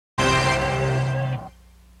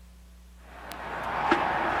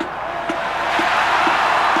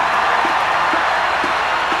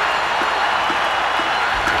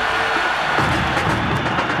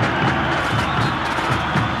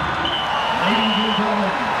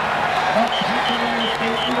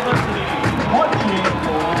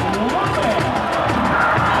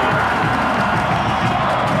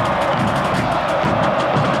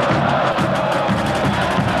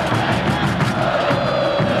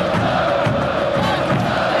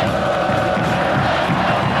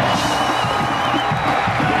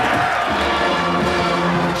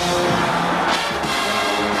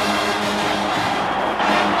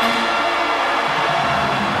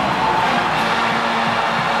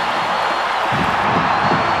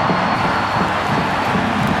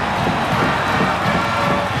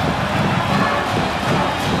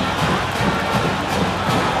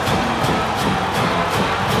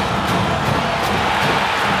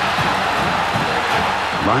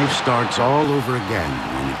Life starts all over again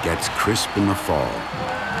when it gets crisp in the fall.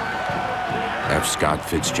 F. Scott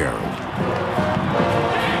Fitzgerald.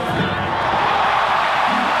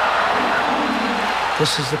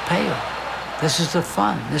 This is the payoff. This is the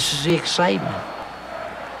fun. This is the excitement.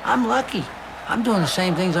 I'm lucky. I'm doing the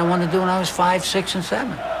same things I wanted to do when I was 5, 6, and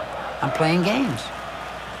 7. I'm playing games.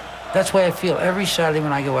 That's why I feel every Saturday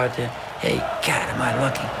when I go out there, hey, God, am I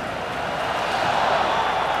lucky.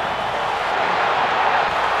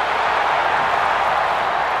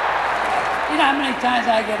 You know how many times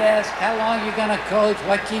I get asked how long you're going to coach,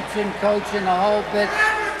 what keeps you in coaching, the whole bit.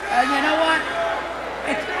 You know what?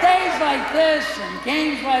 It's days like this and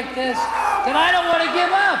games like this that I don't want to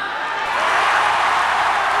give up.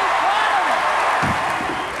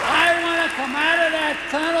 I want to come out of that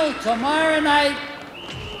tunnel tomorrow night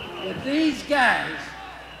with these guys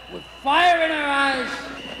with fire in our eyes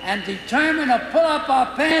and determined to pull up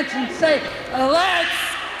our pants and say, let's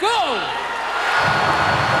go!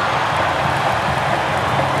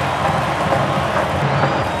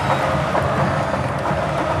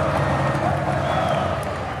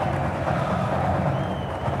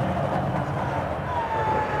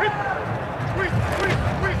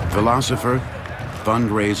 Philosopher,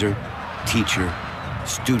 fundraiser, teacher,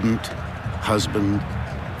 student, husband,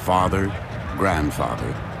 father,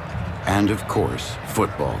 grandfather, and of course,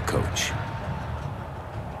 football coach.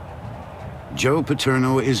 Joe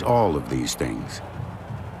Paterno is all of these things.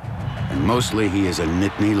 And mostly he is a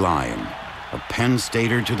Nittany Lion, a Penn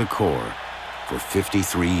Stater to the core for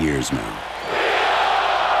 53 years now.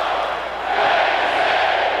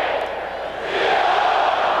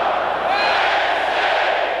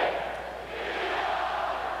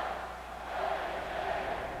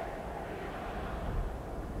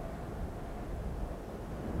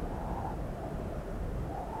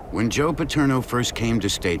 When Joe Paterno first came to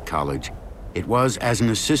State College, it was as an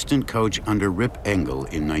assistant coach under Rip Engel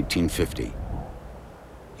in 1950.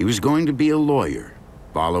 He was going to be a lawyer,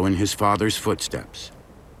 follow in his father's footsteps.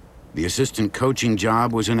 The assistant coaching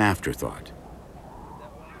job was an afterthought.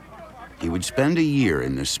 He would spend a year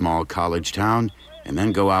in this small college town and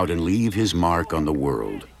then go out and leave his mark on the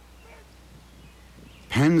world.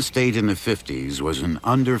 Penn State in the 50s was an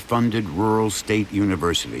underfunded rural state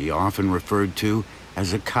university often referred to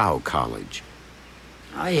as a cow college.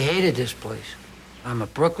 I hated this place. I'm a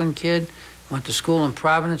Brooklyn kid, went to school in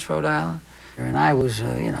Providence, Rhode Island, and I was,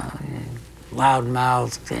 you know,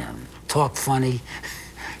 loud-mouthed, talk funny,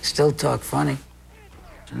 still talk funny.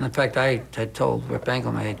 And in fact, I had told Rip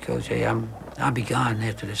Engel, my head coach, hey, I'll be gone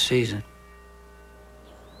after this season.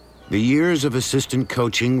 The years of assistant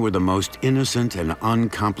coaching were the most innocent and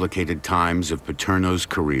uncomplicated times of Paterno's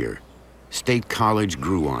career. State College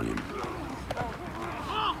grew on him.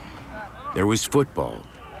 There was football,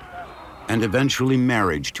 and eventually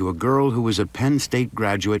marriage to a girl who was a Penn State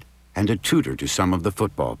graduate and a tutor to some of the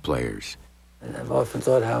football players. I've often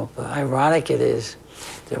thought how ironic it is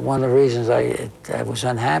that one of the reasons I was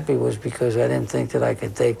unhappy was because I didn't think that I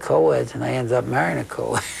could date co-eds, and I ended up marrying a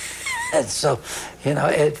co-ed. So, you know,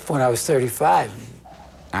 when I was 35.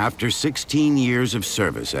 After 16 years of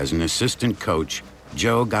service as an assistant coach,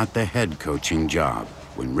 Joe got the head coaching job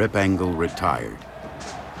when Rip Engel retired.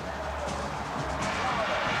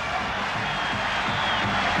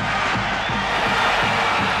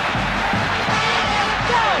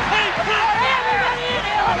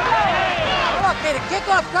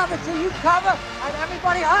 Kickoff cover till you cover, and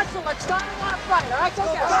everybody hustle. Let's start one fight, all right? Go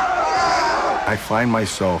down. I find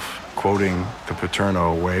myself quoting the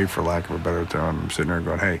Paterno way, for lack of a better term. I'm sitting there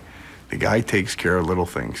going, hey, the guy takes care of little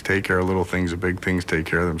things. Take care of little things, the big things take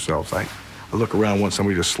care of themselves. I look around, want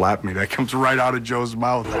somebody to slap me. That comes right out of Joe's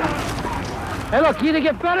mouth. Hey, look, you either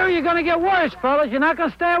get better or you're going to get worse, fellas. You're not going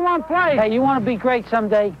to stay at one place. Hey, you want to be great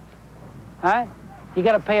someday? Huh? You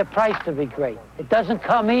got to pay a price to be great. It doesn't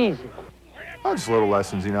come easy. Oh, just little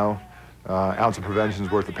lessons, you know. Ounce of prevention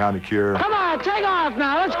is worth a pound of cure. Come on, take off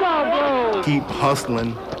now. Let's go, bro. Keep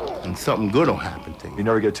hustling, and something good will happen to you. You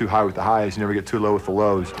never get too high with the highs. You never get too low with the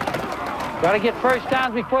lows. Got to get first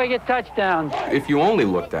downs before you get touchdowns. If you only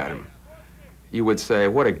looked at him, you would say,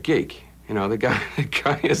 what a geek. You know, the guy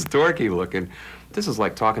is dorky looking. This is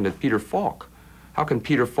like talking to Peter Falk. How can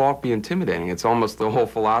Peter Falk be intimidating? It's almost the whole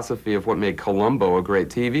philosophy of what made Columbo a great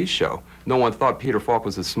TV show. No one thought Peter Falk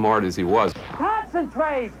was as smart as he was.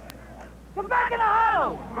 Concentrate! Get back in the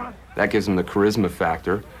huddle! That gives him the charisma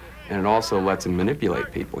factor, and it also lets him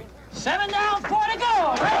manipulate people. 7 down, 4 to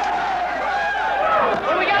go!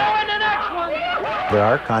 We gotta win the next one! There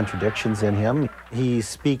are contradictions in him. He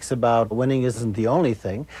speaks about winning isn't the only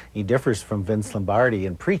thing. He differs from Vince Lombardi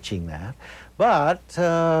in preaching that. But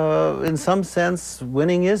in some sense,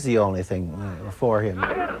 winning is the only thing for him.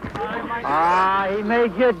 He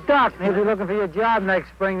made you duck. He'll be looking for your job next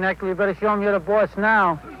spring, Nectar. You better show him you're the boss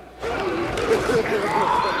now.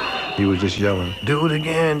 He was just yelling, "Do it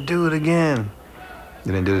again, do it again."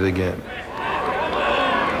 And then did it again.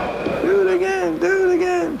 Do it again, do it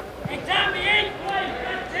again. Hey, Tommy, 8 plays,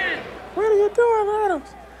 that's 10. What are you doing, Adams?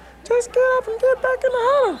 Just get up and get back in the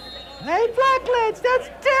huddle. Hey, Blackledge, that's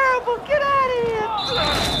terrible. Get out of here.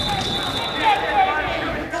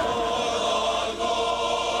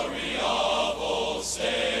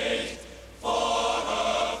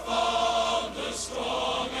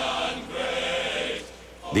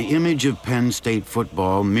 The image of Penn State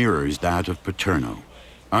football mirrors that of Paterno.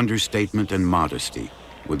 Understatement and modesty,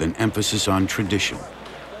 with an emphasis on tradition.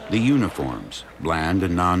 The uniforms, bland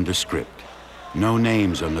and nondescript. No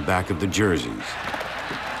names on the back of the jerseys.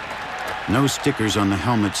 No stickers on the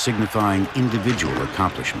helmet signifying individual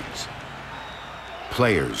accomplishments.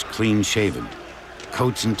 Players clean-shaven,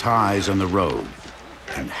 coats and ties on the road,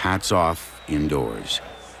 and hats off indoors.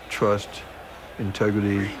 Trust,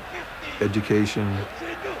 integrity, education.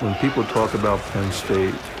 When people talk about Penn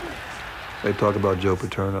State, they talk about Joe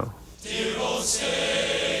Paterno. Dear old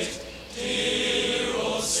state, dear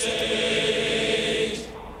old state.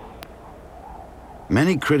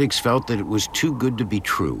 Many critics felt that it was too good to be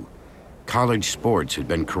true. College sports had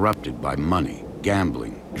been corrupted by money,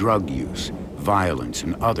 gambling, drug use, violence,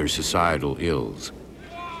 and other societal ills.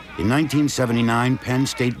 In 1979, Penn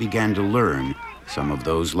State began to learn some of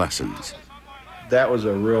those lessons. That was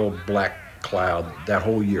a real black cloud that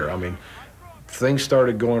whole year. I mean, things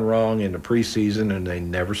started going wrong in the preseason and they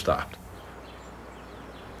never stopped.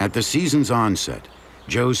 At the season's onset,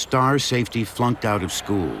 Joe's star safety flunked out of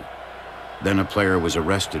school. Then a player was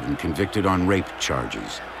arrested and convicted on rape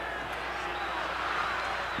charges.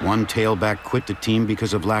 One tailback quit the team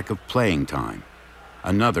because of lack of playing time.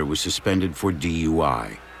 Another was suspended for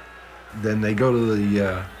DUI. Then they go to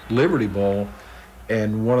the Liberty Bowl,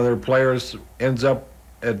 and one of their players ends up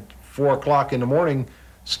at 4 o'clock in the morning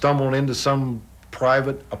stumbling into some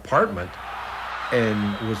private apartment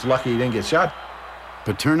and was lucky he didn't get shot.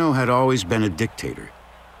 Paterno had always been a dictator.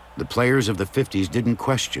 The players of the 50s didn't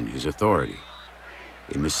question his authority.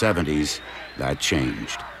 In the 70s, that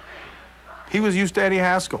changed. He was used to Eddie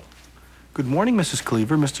Haskell. "Good morning, Mrs.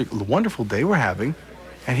 Cleaver, Mr. Wonderful day we're having."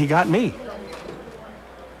 And he got me.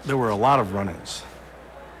 There were a lot of run-ins.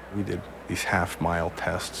 We did these half-mile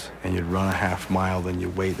tests, and you'd run a half mile, then you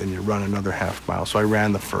wait, then you run another half mile. So I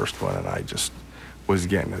ran the first one, and I just was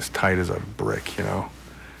getting as tight as a brick, you know.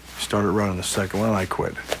 Started running the second one, and I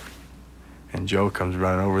quit. And Joe comes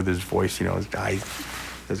running over with his voice, you know, his eyes,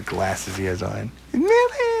 his glasses he has on.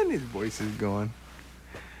 "Milton!" His voice is going,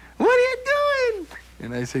 "What are you doing?"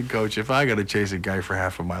 And I said, "Coach, if I got to chase a guy for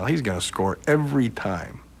half a mile, he's going to score every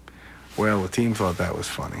time." Well, the team thought that was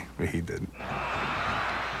funny, but he didn't.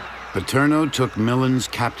 Paterno took Millen's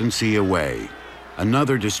captaincy away,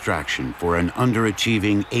 another distraction for an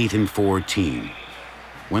underachieving 8-4 team.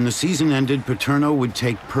 When the season ended, Paterno would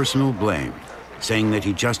take personal blame, saying that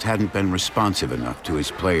he just hadn't been responsive enough to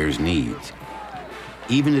his players' needs,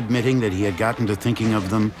 even admitting that he had gotten to thinking of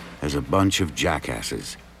them as a bunch of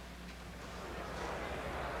jackasses.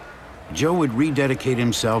 Joe would rededicate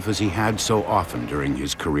himself as he had so often during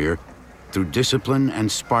his career, through discipline and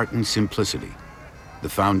Spartan simplicity, the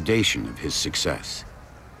foundation of his success.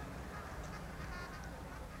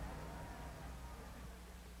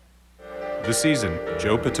 This season,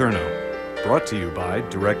 Joe Paterno, brought to you by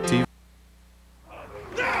DirecTV.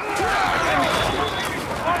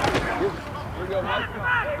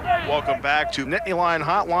 Welcome back to Nittany Lion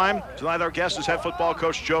Hotline. Tonight our guest is head football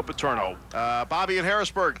coach Joe Paterno. Bobby in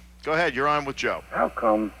Harrisburg, go ahead, you're on with Joe. How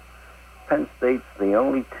come Penn State's the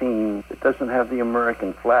only team that doesn't have the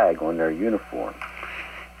American flag on their uniform?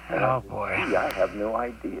 Oh, boy. I have no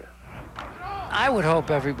idea. I would hope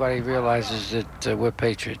everybody realizes that we're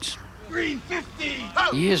patriots. Green 50!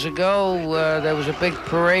 Years ago, there was a big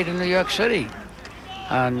parade in New York City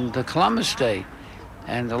on the Columbus Day,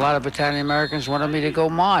 and a lot of Italian Americans wanted me to go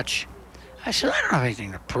march. I said, I don't have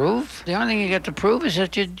anything to prove. The only thing you get to prove is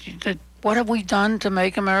that what have we done to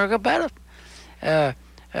make America better?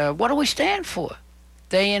 What do we stand for?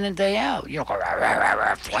 Day in and day out. You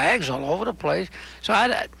know, flags all over the place. So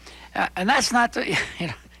and that's not the, you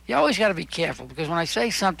know, you always got to be careful, because when I say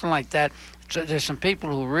something like that, there's some people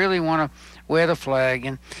who really want to wear the flag,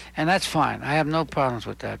 and that's fine. I have no problems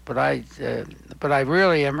with that. But I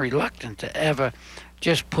really am reluctant to ever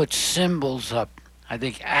just put symbols up I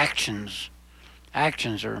think actions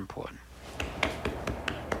are important.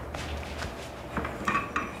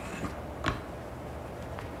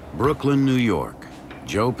 Brooklyn, New York,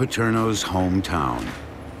 Joe Paterno's hometown.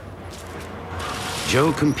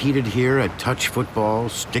 Joe competed here at touch football,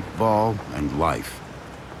 stickball, and life.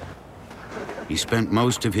 He spent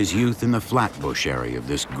most of his youth in the Flatbush area of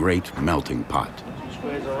this great melting pot.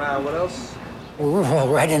 Squares around, what else? We were all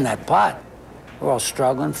right in that pot. We're all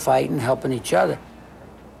struggling, fighting, helping each other.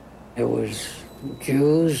 There was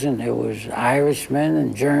Jews, and there was Irishmen,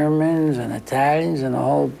 and Germans, and Italians, and the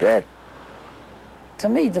whole bit. To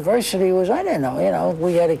me, diversity was, I didn't know, you know,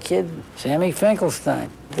 we had a kid, Sammy Finkelstein,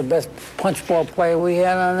 the best punch ball player we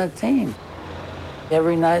had on the team.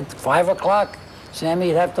 Every night, 5 o'clock,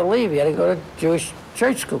 Sammy'd have to leave. He had to go to Jewish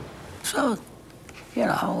church school. So, you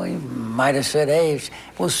know, we might have said, hey,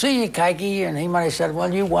 we'll see you, Kike, and he might have said,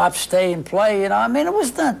 well, you wops stay and play, you know. I mean, it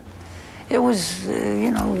was not, it was, you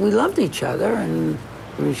know, we loved each other and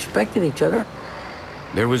we respected each other.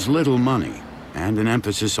 There was little money and an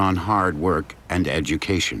emphasis on hard work and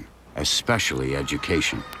education, especially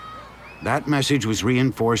education. That message was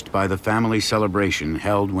reinforced by the family celebration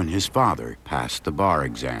held when his father passed the bar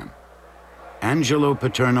exam. Angelo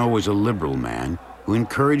Paterno was a liberal man who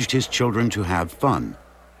encouraged his children to have fun.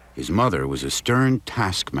 His mother was a stern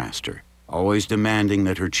taskmaster, always demanding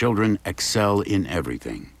that her children excel in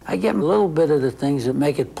everything. I get a little bit of the things that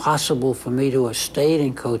make it possible for me to have stayed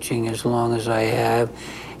in coaching as long as I have,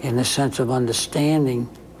 in the sense of understanding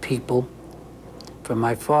people from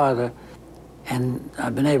my father. And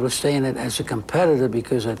I've been able to stay in it as a competitor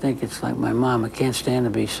because I think it's like my mom, I can't stand to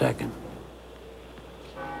be second.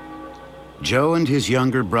 Joe and his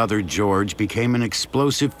younger brother George became an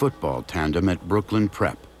explosive football tandem at Brooklyn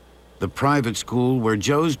Prep, the private school where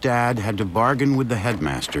Joe's dad had to bargain with the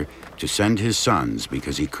headmaster to send his sons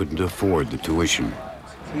because he couldn't afford the tuition.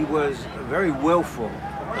 He was a very willful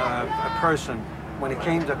a person when it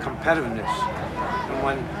came to competitiveness. And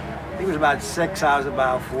when he was about 6, I was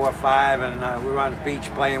about 4 or 5, and we were on the beach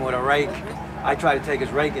playing with a rake. I tried to take his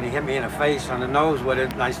rake and he hit me in the face on the nose with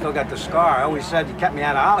it, and I still got the scar. I always said he kept me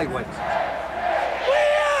out of Hollywood.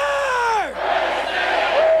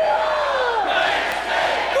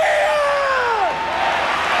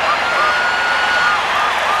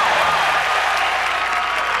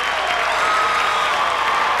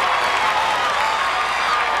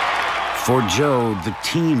 For Joe, the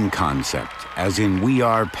team concept, as in we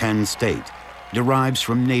are Penn State, derives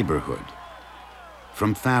from neighborhood,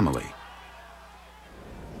 from family,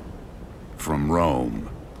 from Rome.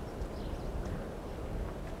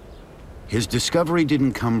 His discovery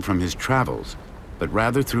didn't come from his travels, but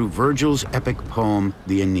rather through Virgil's epic poem,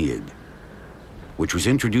 the Aeneid, which was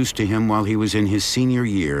introduced to him while he was in his senior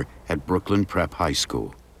year at Brooklyn Prep High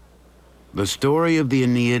School. The story of the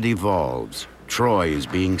Aeneid evolves. Troy is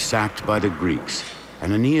being sacked by the Greeks,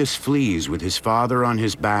 and Aeneas flees with his father on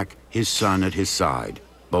his back, his son at his side,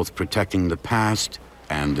 both protecting the past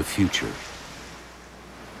and the future.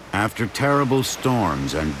 After terrible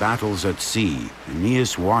storms and battles at sea,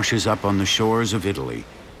 Aeneas washes up on the shores of Italy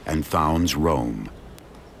and founds Rome.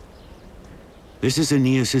 This is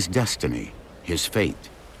Aeneas's destiny, his fate.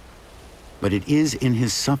 But it is in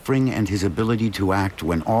his suffering and his ability to act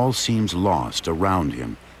when all seems lost around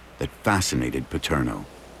him that fascinated Paterno.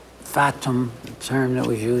 Fatum, the term that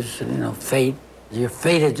was used, you know, fate. You're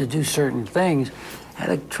fated to do certain things, had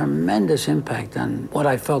a tremendous impact on what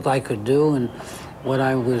I felt I could do and what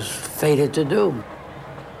I was fated to do.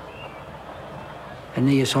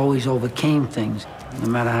 Aeneas always overcame things. No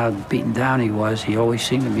matter how beaten down he was, he always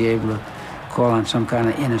seemed to be able to call on some kind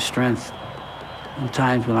of inner strength. In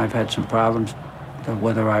times when I've had some problems,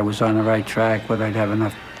 whether I was on the right track, whether I'd have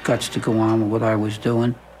enough guts to go on with what I was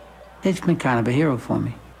doing, he's been kind of a hero for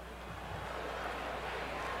me.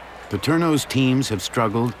 Paterno's teams have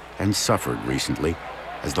struggled and suffered recently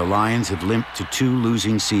as the Lions have limped to 2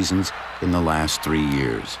 losing seasons in the last 3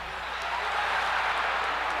 years.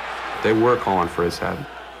 They were calling for his head.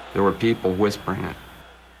 There were people whispering it.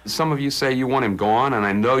 Some of you say you want him gone, and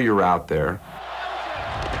I know you're out there.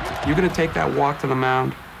 You're going to take that walk to the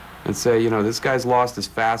mound and say, you know, this guy's lost his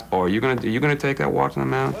fastball. Are you going to take that walk to the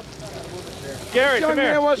mound? Gary, come here.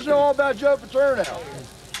 Young man wants to know all about Joe Paterno.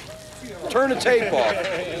 Turn the tape off.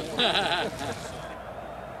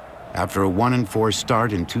 After a 1-4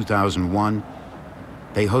 start in 2001,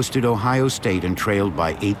 they hosted Ohio State and trailed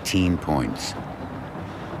by 18 points.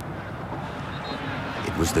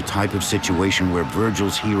 It was the type of situation where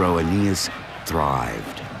Virgil's hero Aeneas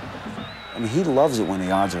thrived. I mean, he loves it when the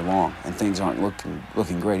odds are long and things aren't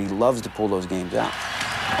looking great. He loves to pull those games out.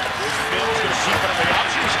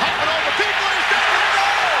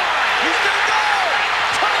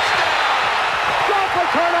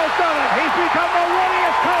 Paterno's done it. He's become the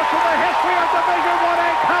winningest coach in the history of Division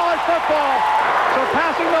I college football,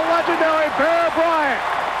 surpassing the legendary Bear Bryant.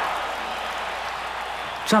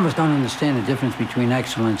 Some of us don't understand the difference between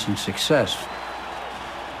excellence and success.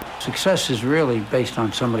 Success is really based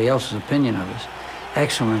on somebody else's opinion of us.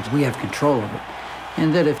 Excellence, we have control of it.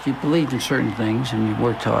 And that if you believed in certain things and you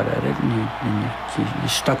worked hard at it and you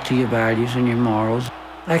stuck to your values and your morals,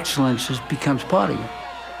 excellence becomes part of you.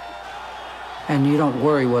 And you don't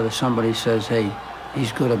worry whether somebody says, hey,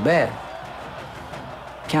 he's good or bad.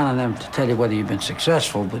 Count on them to tell you whether you've been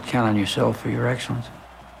successful, but count on yourself for your excellence.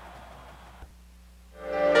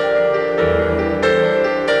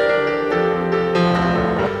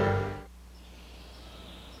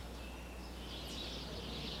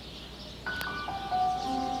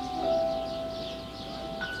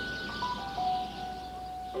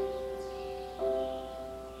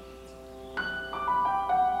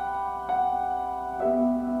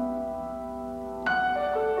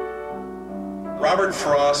 Robert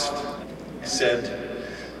Frost said,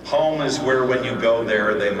 "Home is where when you go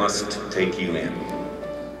there, they must take you in."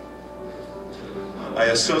 I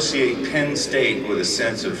associate Penn State with a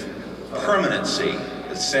sense of permanency,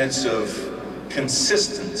 a sense of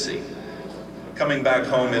consistency. Coming back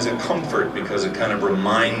home is a comfort because it kind of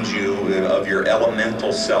reminds you of your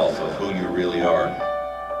elemental self, of who you really are.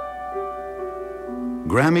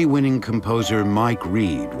 Grammy-winning composer Mike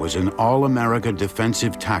Reed was an All-America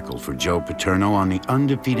defensive tackle for Joe Paterno on the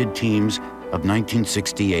undefeated teams of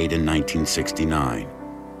 1968 and 1969.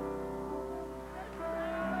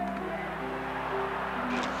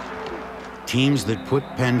 Teams that put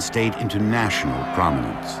Penn State into national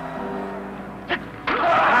prominence.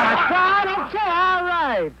 All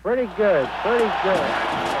right, pretty good, pretty good.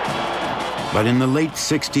 But in the late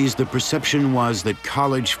 60s, the perception was that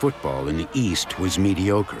college football in the East was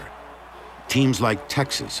mediocre. Teams like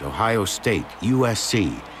Texas, Ohio State,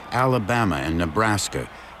 USC, Alabama, and Nebraska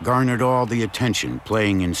garnered all the attention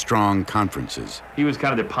playing in strong conferences. He was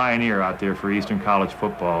kind of the pioneer out there for Eastern college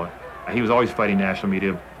football. He was always fighting national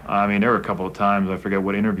media. I mean, there were a couple of times, I forget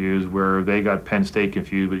what interviews, where they got Penn State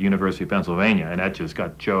confused with University of Pennsylvania, and that just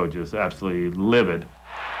got Joe just absolutely livid.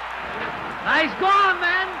 Nice going,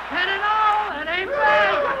 man. 10-0, it ain't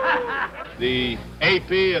bad. The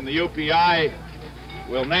AP and the UPI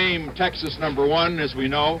will name Texas #1, as we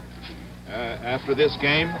know, after this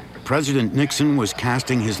game. President Nixon was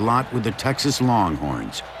casting his lot with the Texas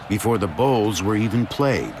Longhorns before the bowls were even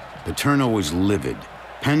played. Paterno was livid.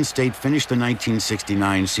 Penn State finished the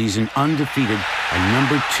 1969 season undefeated and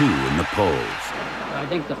 #2 in the polls. I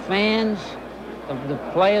think the fans, the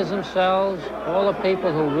players themselves, all the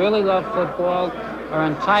people who really love football are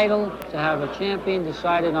entitled to have a champion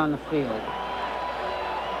decided on the field.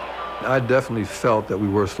 I definitely felt that we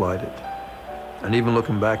were slighted. And even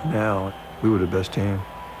looking back now, we were the best team.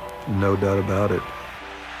 No doubt about it.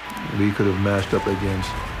 We could have matched up against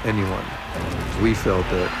anyone. We felt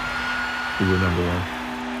that we were #1.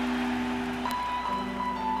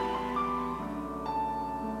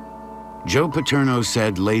 Joe Paterno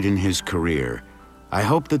said late in his career, "I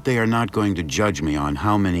hope that they are not going to judge me on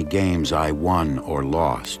how many games I won or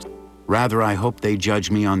lost. Rather, I hope they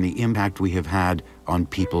judge me on the impact we have had on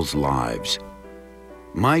people's lives."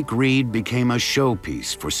 Mike Reed became a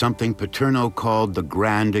showpiece for something Paterno called the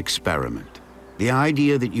grand experiment. The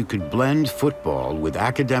idea that you could blend football with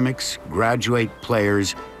academics, graduate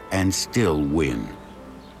players, and still win.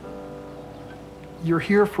 You're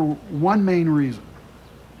here for one main reason,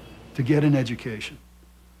 to get an education.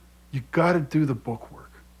 You got to do the book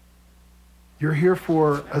work. You're here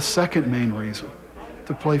for a second main reason,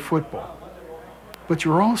 to play football. But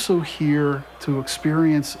you're also here to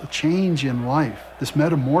experience a change in life, this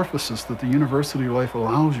metamorphosis that the university life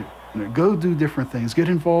allows you. You know, go do different things, get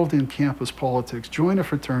involved in campus politics, join a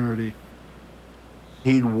fraternity.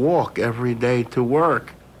 He'd walk every day to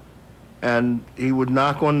work, and he would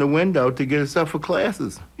knock on the window to get us up for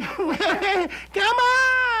classes. Come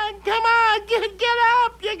on, get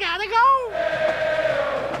up, you gotta go.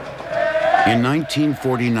 In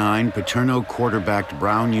 1949, Paterno quarterbacked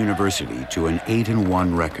Brown University to an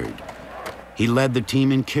 8-1 record. He led the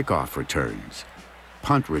team in kickoff returns,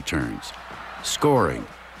 punt returns, scoring,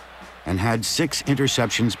 and had 6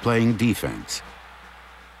 interceptions playing defense.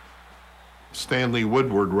 Stanley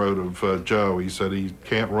Woodward wrote of Joe, he said he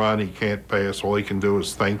can't run, he can't pass, all he can do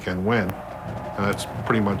is think and win. And that's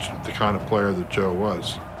pretty much the kind of player that Joe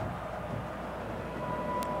was.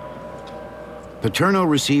 Paterno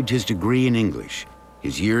received his degree in English.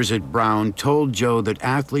 His years at Brown told Joe that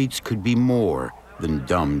athletes could be more than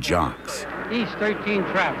dumb jocks. East 13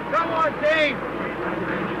 traffic. Come on, Dave.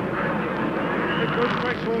 Coach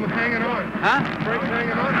Frank's home hanging on. Huh? Frank's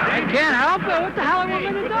hanging on. I can't help it. What the hell are we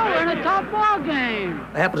going to do? We're in a tough ball game.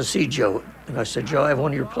 I happened to see Joe, and I said, Joe, I have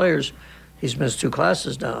one of your players. He's missed 2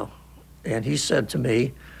 classes now. And he said to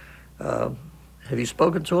me, have you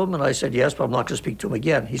spoken to him? And I said, yes, but I'm not going to speak to him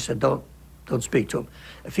again. He said, don't speak to him.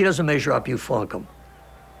 If he doesn't measure up, you flunk him.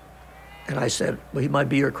 And I said, well, he might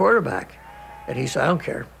be your quarterback. And he said, I don't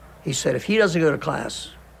care. He said, if he doesn't go to class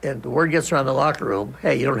and the word gets around the locker room,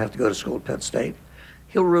 hey, you don't have to go to school at Penn State,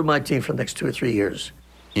 he'll ruin my team for the next 2 or 3 years.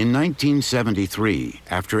 In 1973,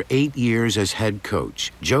 after 8 years as head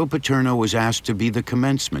coach, Joe Paterno was asked to be the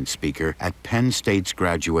commencement speaker at Penn State's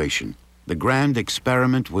graduation. The grand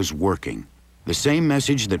experiment was working. The same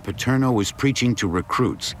message that Paterno was preaching to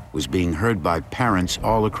recruits was being heard by parents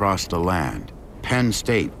all across the land. Penn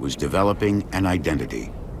State was developing an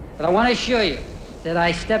identity. But I want to assure you that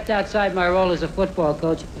I stepped outside my role as a football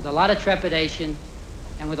coach with a lot of trepidation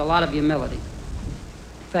and with a lot of humility.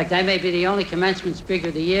 In fact, I may be the only commencement speaker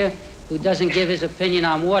of the year who doesn't give his opinion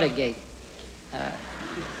on Watergate.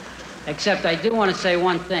 Except I do want to say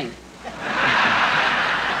one thing.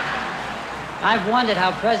 I've wondered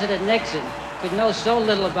how President Nixon could know so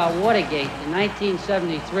little about Watergate in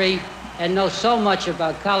 1973 and know so much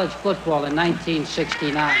about college football in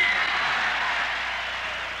 1969.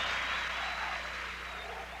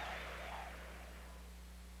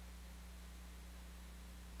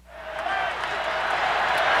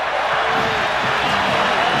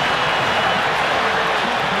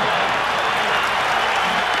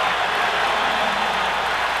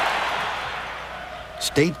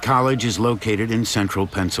 State College is located in central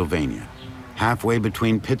Pennsylvania, halfway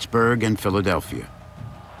between Pittsburgh and Philadelphia.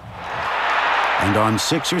 And on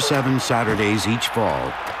 6 or 7 Saturdays each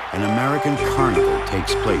fall, an American carnival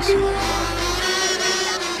takes place here.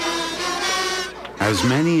 As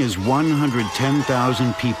many as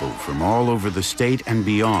 110,000 people from all over the state and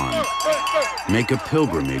beyond make a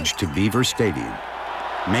pilgrimage to Beaver Stadium,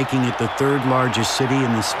 making it the 3rd largest city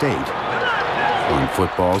in the state on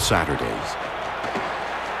football Saturdays.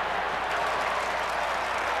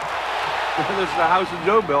 This is the house that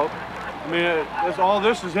Joe built. I mean, all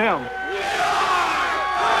this is him.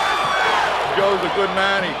 Joe's a good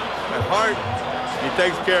man. At heart, he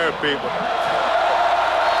takes care of people.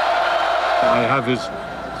 I have his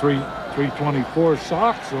 324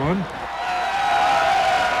 socks on.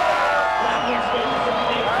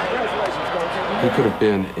 He could have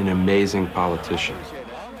been an amazing politician.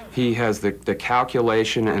 He has the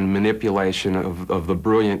calculation and manipulation of the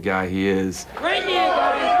brilliant guy he is.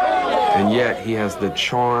 And yet he has the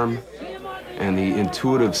charm and the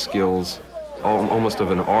intuitive skills, almost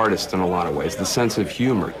of an artist in a lot of ways, the sense of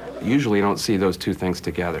humor. Usually you don't see those two things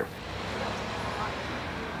together.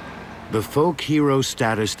 The folk hero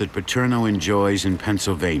status that Paterno enjoys in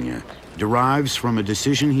Pennsylvania derives from a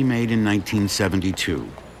decision he made in 1972.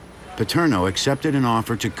 Paterno accepted an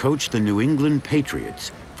offer to coach the New England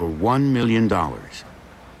Patriots for $1 million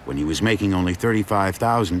when he was making only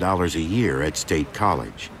 $35,000 a year at State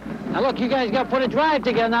College. Now look, you guys got to put a drive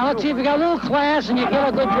together. Now let's see if you got a little class and you get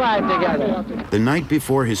a good drive together. The night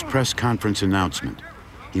before his press conference announcement,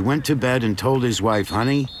 he went to bed and told his wife,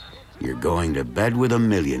 honey, you're going to bed with a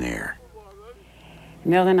millionaire. In the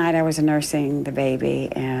middle of the night, I was nursing the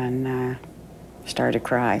baby and started to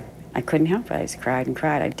cry. I couldn't help it. I just cried and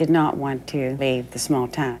cried. I did not want to leave the small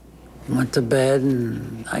town. Went to bed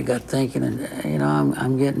and I got thinking, you know,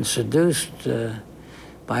 I'm getting seduced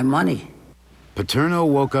by money. Paterno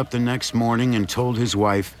woke up the next morning and told his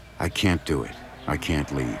wife, I can't do it. I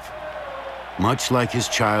can't leave. Much like his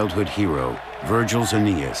childhood hero, Virgil's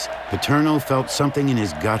Aeneas, Paterno felt something in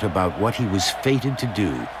his gut about what he was fated to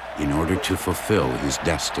do in order to fulfill his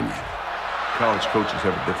destiny. College coaches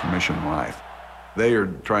have a different mission in life. They are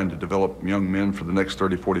trying to develop young men for the next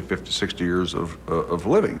 30, 40, 50, 60 years of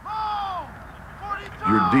living.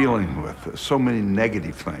 You're dealing with so many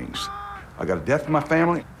negative things. I got a death in my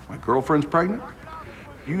family, my girlfriend's pregnant.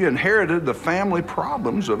 You inherited the family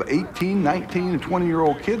problems of 18, 19, and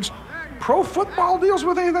 20-year-old kids. Pro football deals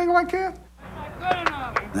with anything like that?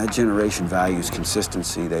 That generation values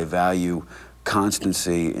consistency. They value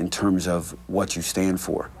constancy in terms of what you stand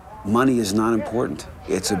for. Money is not important.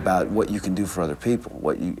 It's about what you can do for other people,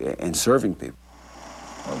 and serving people.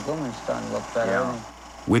 Well, Gilman's starting to look better. Yeah.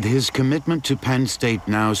 With his commitment to Penn State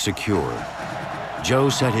now secure, Joe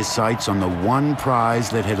set his sights on the one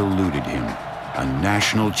prize that had eluded him, a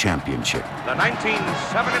national championship. The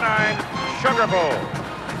 1979 Sugar Bowl.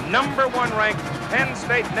 #1 ranked Penn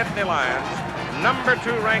State Nittany Lions,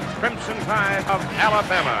 #2 ranked Crimson Tide of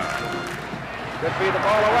Alabama. Could be the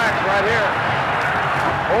ball of wax right here.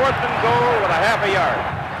 4th and goal with a half a yard.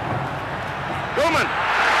 Truman.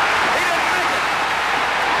 He didn't miss it.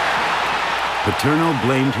 Paterno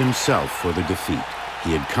blamed himself for the defeat.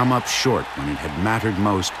 He had come up short when it had mattered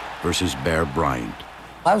most versus Bear Bryant.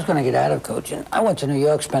 I was going to get out of coaching. I went to New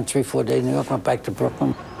York, spent 3-4 days in New York, went back to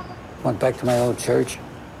Brooklyn, went back to my old church.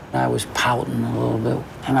 I was pouting a little bit,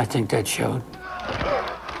 and I think that showed.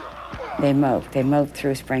 They moped. They moped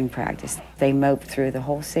through spring practice. They moped through the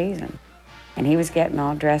whole season. And he was getting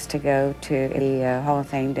all dressed to go to the Hall of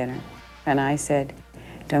Fame dinner. And I said,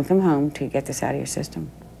 don't come home till you get this out of your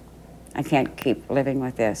system. I can't keep living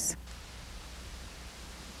with this.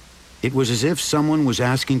 It was as if someone was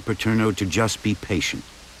asking Paterno to just be patient,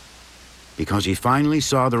 because he finally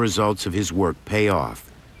saw the results of his work pay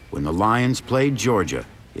off when the Lions played Georgia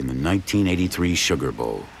in the 1983 Sugar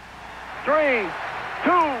Bowl. 3, 2, 1,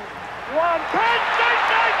 Penn State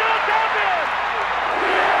national champion!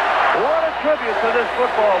 What a tribute to this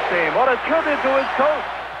football team. What a tribute to his coach.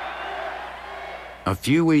 A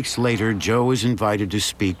few weeks later, Joe was invited to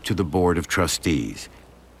speak to the Board of Trustees.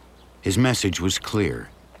 His message was clear.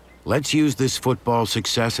 Let's use this football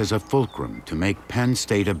success as a fulcrum to make Penn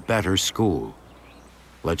State a better school.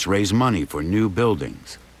 Let's raise money for new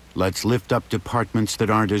buildings. Let's lift up departments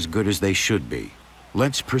that aren't as good as they should be.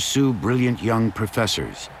 Let's pursue brilliant young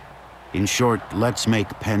professors. In short, let's make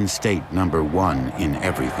Penn State #1 in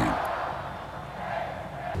everything.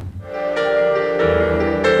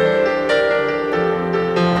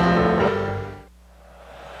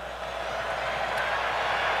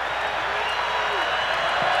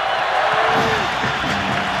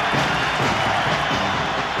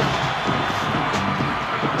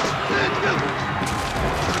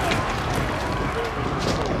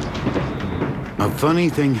 A funny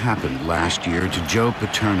thing happened last year to Joe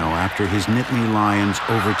Paterno after his Nittany Lions'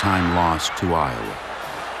 overtime loss to Iowa.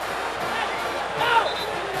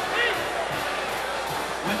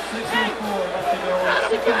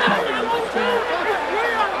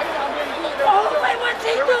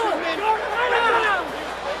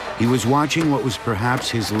 He was watching what was perhaps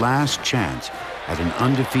his last chance at an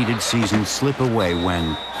undefeated season slip away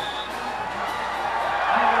when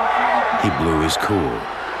he blew his cool.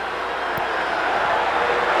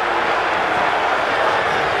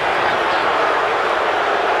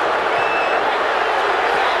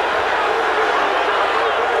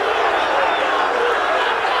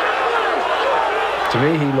 To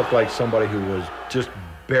me, he looked like somebody who was just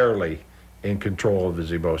barely in control of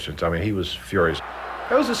his emotions. I mean, he was furious.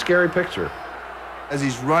 That was a scary picture. As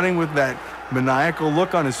he's running with that maniacal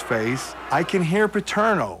look on his face, I can hear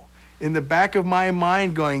Paterno in the back of my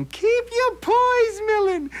mind going, "Keep your poise,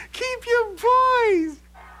 Millen, keep your poise."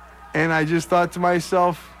 And I just thought to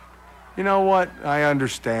myself, you know what? I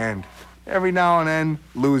understand. Every now and then,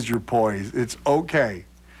 lose your poise. It's okay,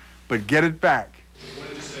 but get it back.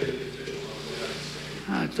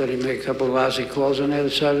 I thought he'd make a couple of lousy calls on the other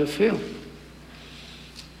side of the field.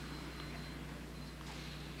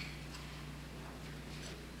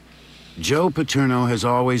 Joe Paterno has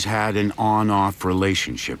always had an on-off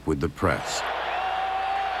relationship with the press.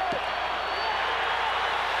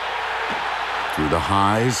 Through the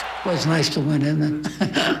highs. Well, it's nice to win, isn't it?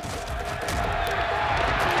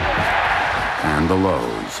 And the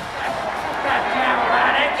lows.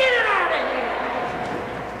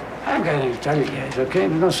 I've got anything to tell you guys, okay?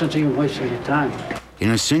 There's no sense even wasting your time.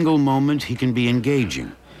 In a single moment, he can be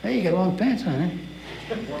engaging. Hey, you got long pants on, eh?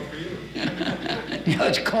 You know,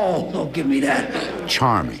 it's cold. Don't give me that.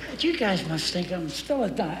 Charming. But you guys must think I'm still a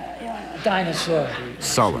dinosaur.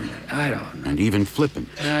 Sullen. I don't know. And even flippant.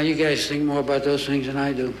 You guys think more about those things than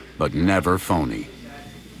I do. But never phony.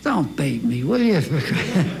 Don't bait me, will you?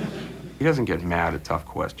 He doesn't get mad at tough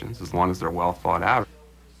questions as long as they're well thought out.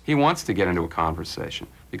 He wants to get into a conversation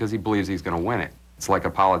because he believes he's going to win it. It's like a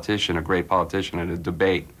politician, a great politician, in a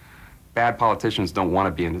debate. Bad politicians don't want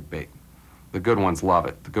to be in a debate. The good ones love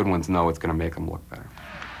it. The good ones know it's going to make them look better.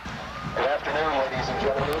 Good afternoon, ladies and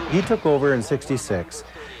gentlemen. He took over in '66,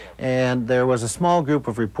 and there was a small group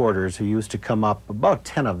of reporters who used to come up, about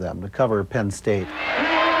 10 of them, to cover Penn State.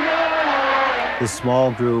 This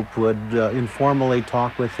small group would informally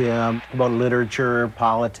talk with him about literature,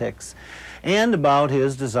 politics, and about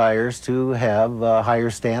his desires to have higher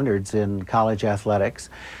standards in college athletics.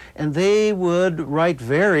 And they would write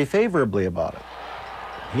very favorably about it.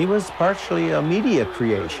 He was partially a media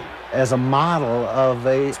creation as a model of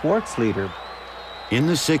a sports leader. In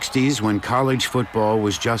the 60s, when college football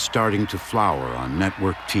was just starting to flower on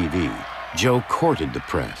network TV, Joe courted the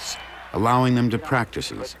press, allowing them to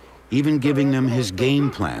practices, even giving them his game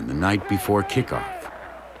plan the night before kickoff.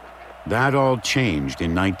 That all changed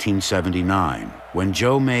in 1979, when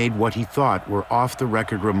Joe made what he thought were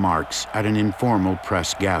off-the-record remarks at an informal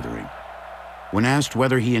press gathering. When asked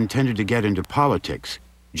whether he intended to get into politics,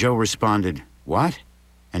 Joe responded, "What?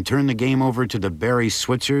 And turn the game over to the Barry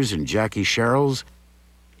Switzers and Jackie Sherrills?"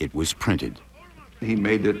 It was printed. He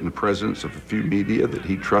made it in the presence of a few media that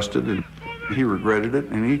he trusted, and he regretted it,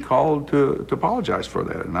 and he called to apologize for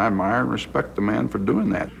that. And I admire and respect the man for doing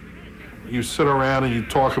that. You sit around and you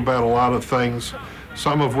talk about a lot of things,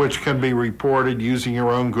 some of which can be reported using your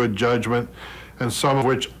own good judgment, and some of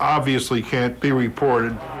which obviously can't be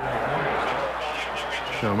reported.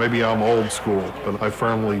 You know, maybe I'm old school, but I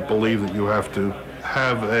firmly believe that you have to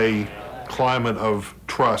have a climate of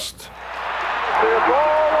trust. It's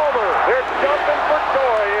all over. They're jumping for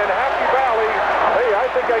joy in Happy Valley. Hey, I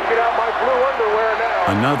think I can get out my blue underwear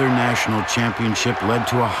now. Another national championship led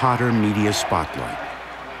to a hotter media spotlight.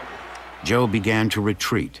 Joe began to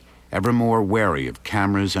retreat, ever more wary of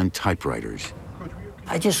cameras and typewriters.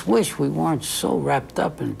 I just wish we weren't so wrapped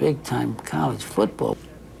up in big-time college football.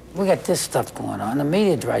 We got this stuff going on. The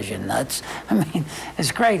media drives you nuts. I mean,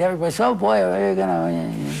 it's great. Everybody's, oh boy, you're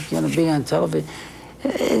gonna be on television.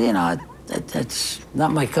 You know, that's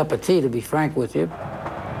not my cup of tea, to be frank with you.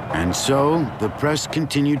 And so, the press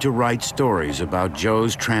continued to write stories about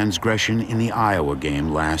Joe's transgression in the Iowa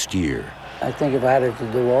game last year. I think if I had it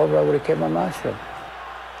to do over, I would have kept my mouth shut.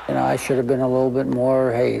 You know, I should have been a little bit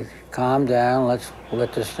more, hey, calm down, let's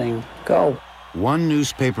let this thing go. One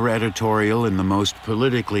newspaper editorial, in the most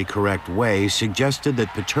politically correct way, suggested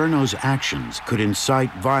that Paterno's actions could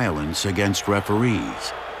incite violence against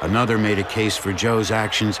referees. Another made a case for Joe's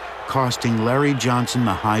actions costing Larry Johnson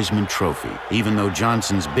the Heisman Trophy, even though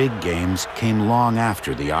Johnson's big games came long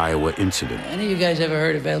after the Iowa incident. Any of you guys ever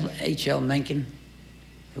heard of H.L. Mencken?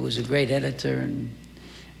 Who was a great editor and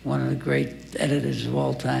one of the great editors of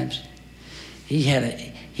all times.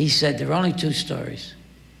 He said there are only two stories,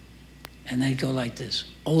 and they go like this: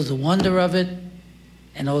 oh, the wonder of it,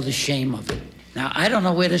 and oh, the shame of it. Now, I don't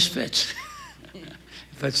know where this fits,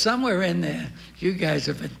 but somewhere in there, you guys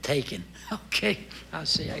have been taken. Okay, I'll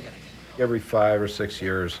see, I gotta go. Every 5 or 6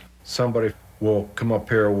 years, somebody will come up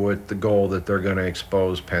here with the goal that they're gonna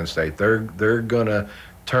expose Penn State. They're gonna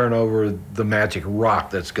turn over the magic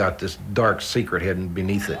rock that's got this dark secret hidden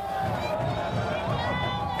beneath it.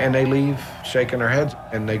 And they leave shaking their heads,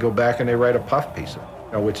 and they go back and they write a puff piece,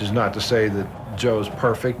 which is not to say that Joe's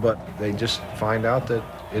perfect, but they just find out that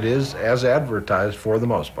it is as advertised for the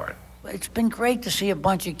most part. It's been great to see a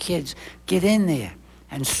bunch of kids get in there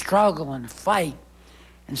and struggle and fight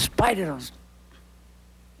in spite of those.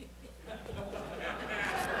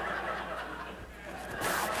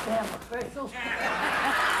 Damn officials.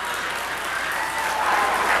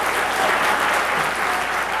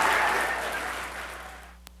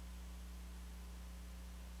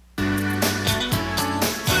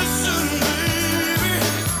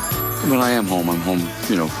 When I am home, I'm home,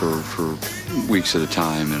 you know, for weeks at a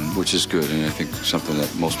time, and which is good, and I think something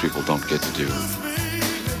that most people don't get to do.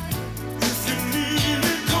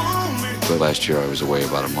 But last year I was away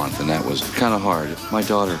about a month, and that was kind of hard. My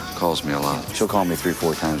daughter calls me a lot. She'll call me 3 or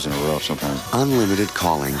 4 times in a row sometimes. Unlimited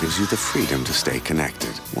calling gives you the freedom to stay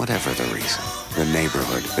connected, whatever the reason. The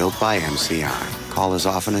neighborhood built by MCI. Call as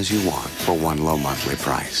often as you want for one low monthly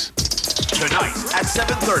price. Tonight at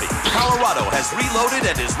 7:30, Colorado has reloaded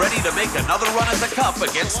and is ready to make another run at the Cup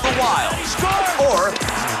against the Wild. Or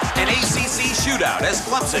an ACC shootout as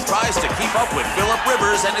Clemson tries to keep up with Phillip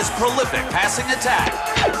Rivers and his prolific passing attack.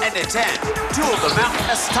 And at 10, 2 of the Mountain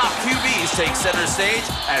West's top QBs take center stage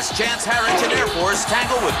as Chance Harrington Air Force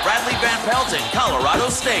tangle with Bradley Van Pelt and Colorado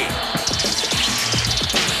State.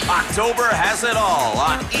 October has it all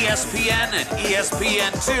on ESPN and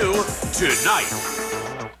ESPN2 tonight.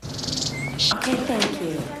 Okay, thank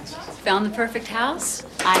you. Found the perfect house?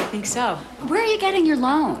 I think so. Where are you getting your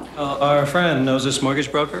loan? Our friend knows this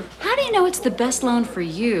mortgage broker. How do you know it's the best loan for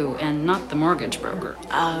you and not the mortgage broker?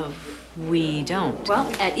 We don't.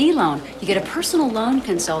 Well, at eLoan, you get a personal loan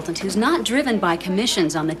consultant who's not driven by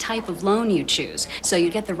commissions on the type of loan you choose, so you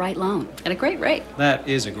get the right loan at a great rate. That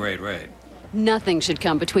is a great rate. Nothing should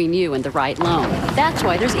come between you and the right loan. That's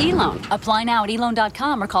why there's eLoan. Apply now at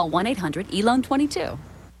eLoan.com or call 1-800-ELOAN22.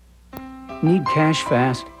 Need cash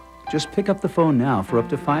fast? Just pick up the phone now for up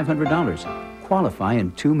to $500. Qualify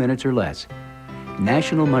in 2 minutes or less.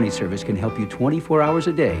 National Money Service can help you 24 hours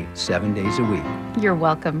a day, 7 days a week. You're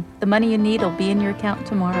welcome. The money you need will be in your account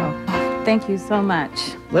tomorrow. Thank you so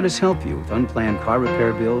much. Let us help you with unplanned car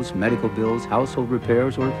repair bills, medical bills, household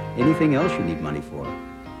repairs, or anything else you need money for.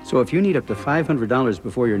 So if you need up to $500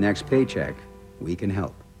 before your next paycheck, we can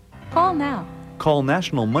help. Call now. Call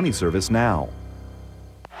National Money Service now.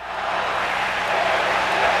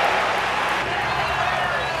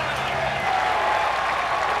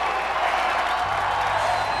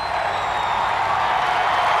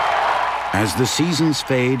 As the seasons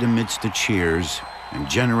fade amidst the cheers and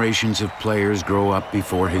generations of players grow up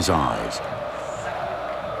before his eyes,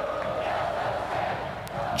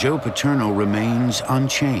 Joe Paterno remains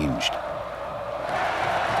unchanged.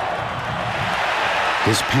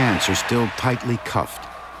 His pants are still tightly cuffed,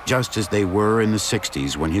 just as they were in the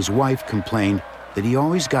 60s when his wife complained that he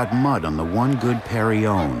always got mud on the one good pair he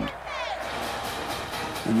owned.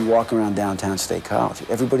 When you walk around downtown State College,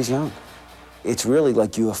 everybody's young. It's really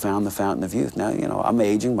like you have found the fountain of youth. Now, you know, I'm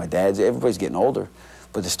aging, my dad's, everybody's getting older,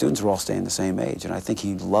 but the students are all staying the same age, and I think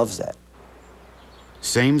he loves that.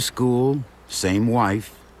 Same school, same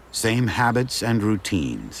wife, same habits and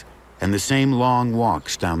routines, and the same long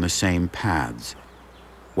walks down the same paths.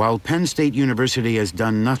 While Penn State University has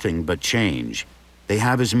done nothing but change, they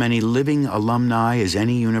have as many living alumni as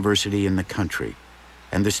any university in the country,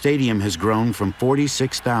 and the stadium has grown from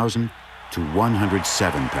 46,000 to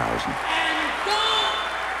 107,000.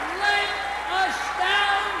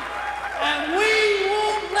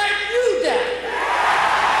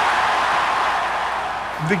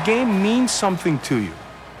 The game means something to you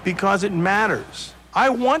because it matters. I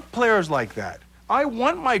want players like that. I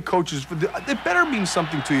want my coaches, it better mean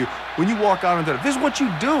something to you when you walk out into that. This is what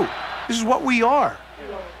you do. This is what we are.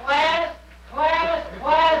 Class, class,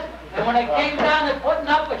 class, and when it came down to putting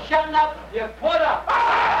up or shutting up, you put up.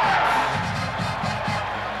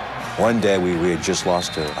 One day we had just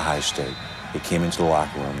lost to Ohio State. He came into the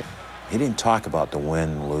locker room. He didn't talk about the win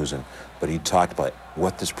and losing, but he talked about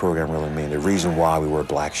what this program really means, the reason why we wear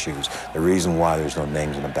black shoes, the reason why there's no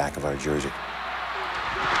names on the back of our jersey.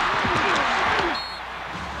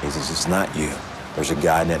 He says, it's not you. There's a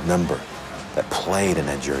guy in that number that played in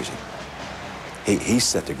that jersey. He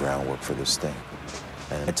set the groundwork for this thing.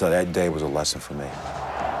 And until that day was a lesson for me.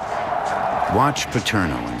 Watch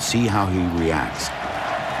Paterno and see how he reacts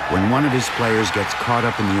when one of his players gets caught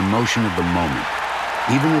up in the emotion of the moment,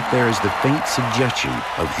 even if there is the faint suggestion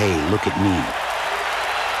of, hey, look at me.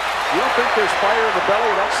 You don't think there's fire in the belly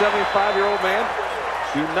of that 75-year-old man?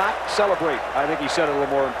 Do not celebrate. I think he said it a little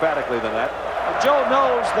more emphatically than that. Joe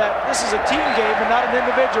knows that this is a team game and not an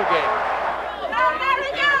individual game.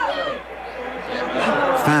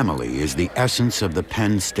 Family is the essence of the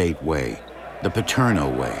Penn State way, the Paterno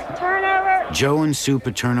way. Turnover. Joe and Sue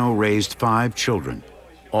Paterno raised 5 children,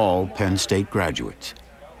 all Penn State graduates,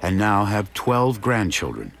 and now have 12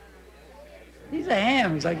 grandchildren. He's a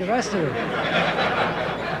ham. He's like the rest of them.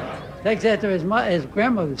 Takes after his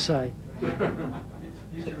grandmother's side.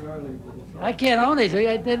 I can't own it.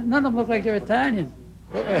 None of them look like they're Italian.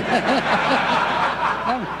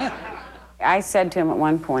 I said to him at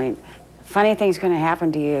one point, funny thing's going to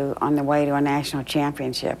happen to you on the way to a national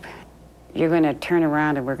championship. You're going to turn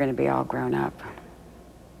around and we're going to be all grown up.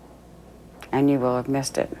 And you will have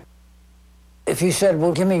missed it. If you said,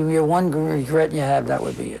 well, give me your one regret you have, that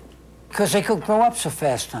would be it. Because they could grow up so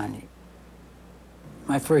fast on you.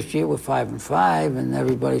 My first year with 5-5, and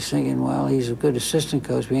everybody's thinking, well, he's a good assistant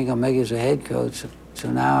coach, we ain't gonna make it as a head coach. So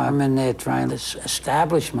now I'm in there trying to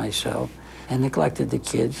establish myself and neglected the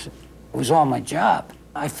kids. It was all my job.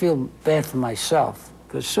 I feel bad for myself,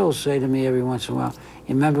 because Sue will say to me every once in a while,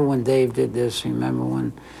 you remember when Dave did this? You remember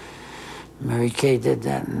when Mary Kay did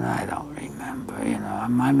that? And I don't remember, you know.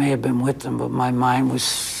 I may have been with them, but my mind was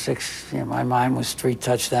 3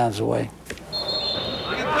 touchdowns away.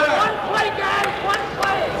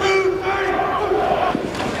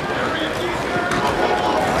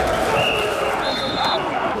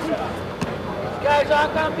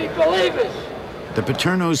 Aren't gonna be believers. The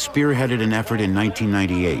Paternos spearheaded an effort in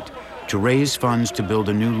 1998 to raise funds to build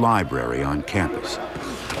a new library on campus.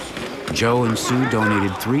 Joe and Sue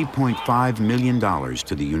donated $3.5 million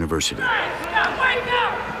to the university.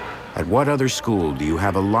 At what other school do you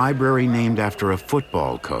have a library named after a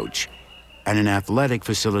football coach and an athletic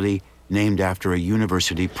facility named after a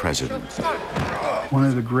university president? One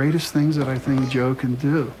of the greatest things that I think Joe can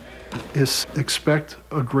do is expect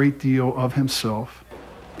a great deal of himself,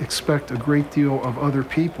 expect a great deal of other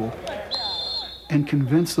people, and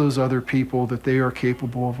convince those other people that they are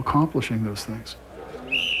capable of accomplishing those things.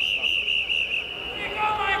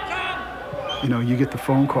 You know, you get the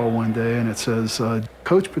phone call one day and it says,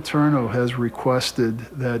 Coach Paterno has requested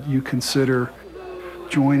that you consider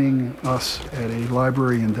joining us at a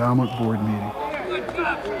library endowment board meeting,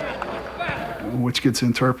 which gets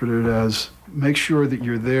interpreted as, make sure that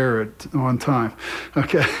you're there on time,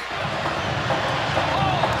 okay?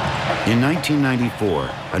 In 1994,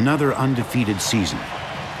 another undefeated season,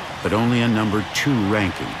 but only a number 2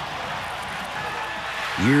 ranking.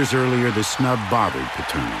 Years earlier, the snub bothered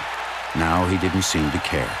Paterno. Now he didn't seem to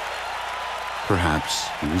care. Perhaps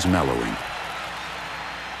he was mellowing.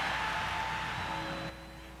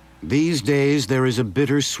 These days, there is a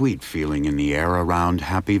bittersweet feeling in the air around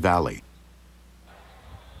Happy Valley.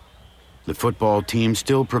 The football team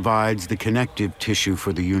still provides the connective tissue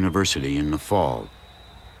for the university in the fall.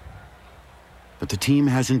 But the team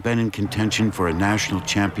hasn't been in contention for a national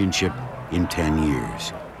championship in 10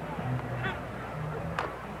 years.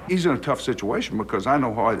 He's in a tough situation because I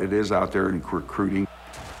know how it is out there in recruiting.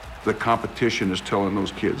 The competition is telling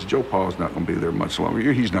those kids, Joepa is not going to be there much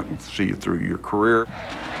longer. He's not going to see you through your career.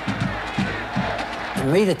 For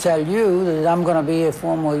me to tell you that I'm going to be here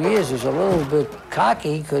 4 more years is a little bit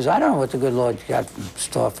cocky because I don't know what the good Lord's got in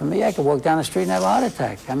store for me. I could walk down the street and have a heart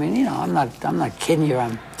attack. I mean, you know, I'm not kidding you.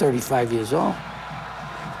 I'm 35 years old.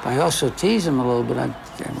 But I also tease him a little bit.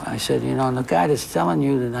 I said, you know, and the guy that's telling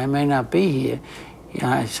you that I may not be here, you know,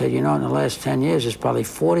 I said, you know, in the last 10 years, there's probably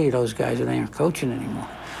 40 of those guys that ain't coaching anymore.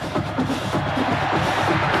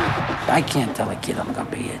 I can't tell a kid I'm going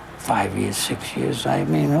to be here 5 years, 6 years. I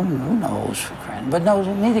mean, who knows for crying? But no,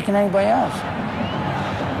 neither can anybody else.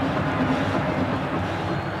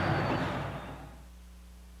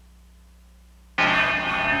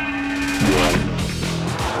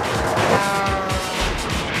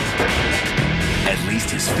 At least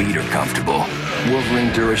his feet are comfortable. Wolverine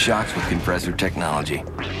DuraShocks with compressor technology.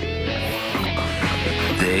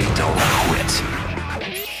 They don't quit.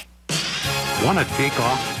 Want to take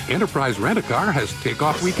off? Enterprise Rent-A-Car has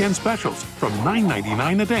takeoff weekend specials from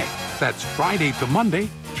 $9.99 a day. That's Friday to Monday,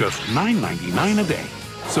 just $9.99 a day.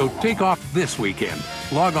 So take off this weekend.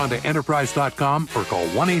 Log on to enterprise.com or call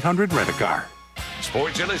 1-800-RENT-A-CAR.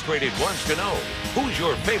 Sports Illustrated wants to know, who's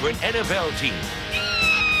your favorite NFL team?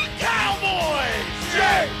 Cowboys!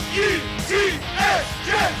 J-E-T-S!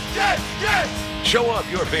 Jets! Show off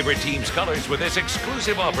your favorite team's colors with this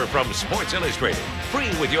exclusive offer from Sports Illustrated. Free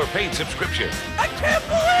with your paid subscription. I can't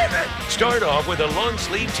believe it! Start off with a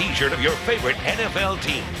long-sleeve t-shirt of your favorite NFL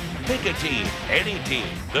team. Pick a team, any team.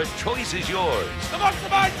 The choice is yours. The Bucs are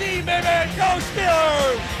my team, baby! Go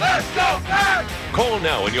Steelers! Let's go Pack! Call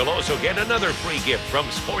now and you'll also get another free gift from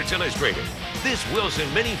Sports Illustrated. This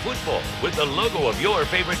Wilson Mini Football with the logo of your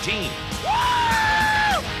favorite team.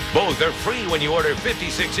 Both are free when you order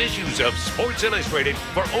 56 issues of Sports Illustrated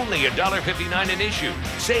for only $1.59 an issue.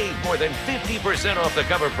 Save more than 50% off the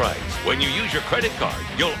cover price. When you use your credit card,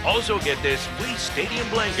 you'll also get this fleece stadium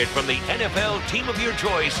blanket from the NFL team of your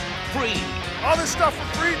choice, free. All this stuff for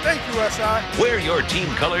free? Thank you, SI. Wear your team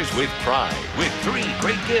colors with pride with 3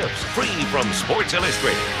 great gifts, free from Sports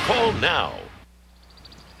Illustrated. Call now.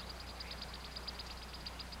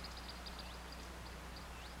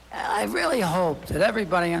 I really hope that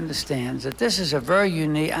everybody understands that this is a very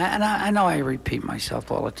unique, and I know I repeat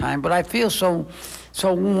myself all the time, but I feel so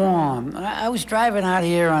warm. I was driving out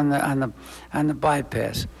here on the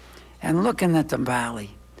bypass and looking at the valley.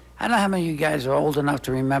 I don't know how many of you guys are old enough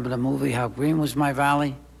to remember the movie, How Green Was My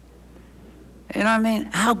Valley? You know what I mean?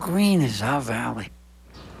 How green is our valley?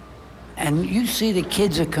 And you see the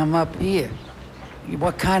kids that come up here,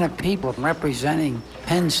 what kind of people representing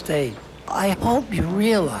Penn State. I hope you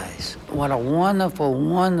realize what a wonderful,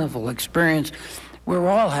 wonderful experience we're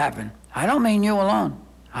all having. I don't mean you alone.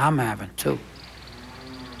 I'm having, too.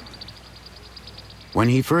 When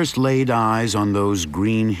he first laid eyes on those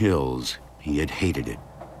green hills, he had hated it.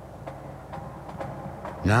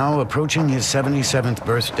 Now, approaching his 77th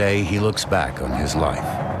birthday, he looks back on his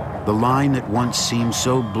life. The line that once seemed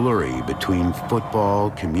so blurry between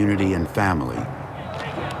football, community, and family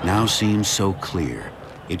now seems so clear.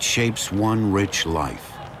 It shapes one rich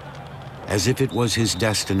life, as if it was his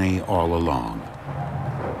destiny all along.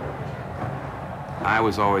 I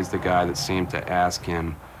was always the guy that seemed to ask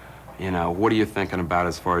him, you know, what are you thinking about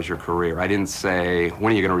as far as your career? I didn't say,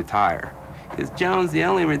 when are you going to retire? Because, Jones, the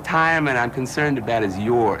only retirement I'm concerned about is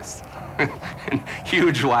yours. And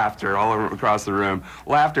huge laughter all across the room.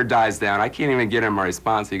 Laughter dies down. I can't even get him a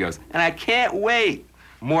response. He goes, and I can't wait.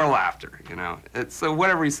 More laughter, you know. So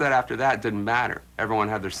whatever he said after that didn't matter. Everyone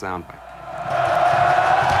had their soundbite.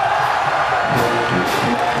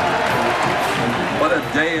 What a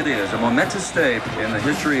day it is, a momentous day in the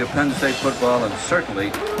history of Penn State football and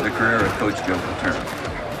certainly the career of Coach Joe Paterno.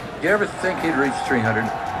 You ever think he'd reach 300?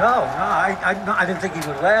 No, I didn't think he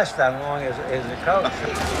would last that long as a coach.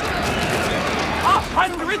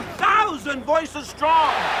 100,000 voices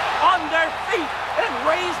strong, on their feet and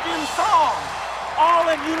raised in song. All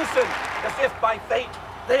in unison, as if by fate,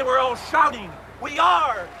 they were all shouting, We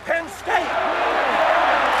are Penn State.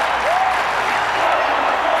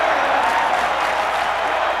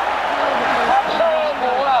 Absolutely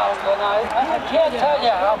well tonight. I can't tell you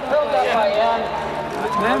how filled up I am.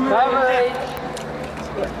 Memories,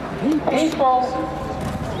 people,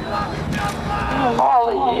 all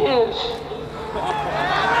the years.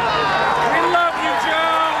 We love you,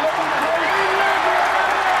 Joe.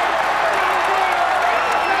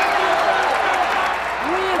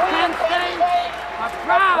 We at Penn State are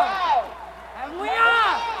proud, and we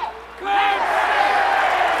are Penn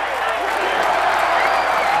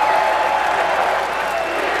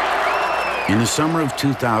In the summer of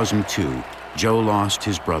 2002, Joe lost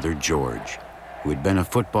his brother George, who had been a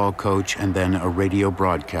football coach and then a radio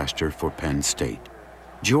broadcaster for Penn State.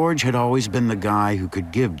 George had always been the guy who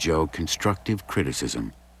could give Joe constructive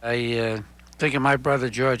criticism. I think of my brother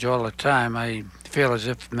George all the time. I feel as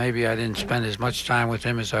if maybe I didn't spend as much time with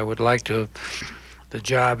him as I would like to. The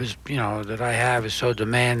job is, that I have is so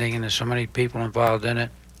demanding and there's so many people involved in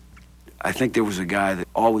it. I think there was a guy that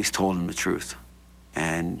always told him the truth.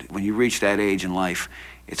 And when you reach that age in life,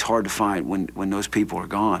 it's hard to find, when those people are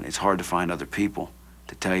gone, it's hard to find other people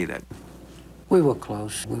to tell you that. We were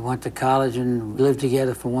close. We went to college and lived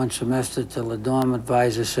together for one semester till the dorm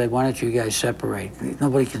advisor said, why don't you guys separate?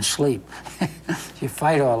 Nobody can sleep. You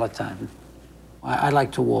fight all the time. I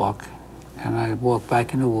like to walk, and I walk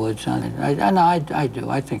back in the woods. I do.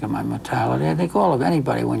 I think of my mortality. I think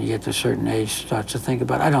anybody when you get to a certain age starts to think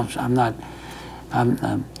about it.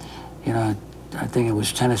 I think it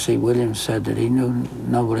was Tennessee Williams said that he knew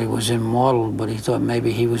nobody was immortal, but he thought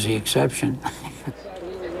maybe he was the exception.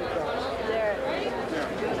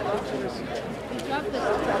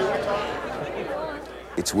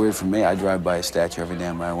 It's weird for me. I drive by a statue every day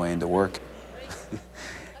on my way into work.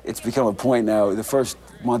 It's become a point now. The first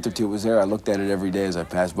month or two it was there, I looked at it every day as I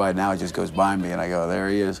passed by. Now it just goes by me, and I go, there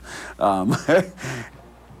he is.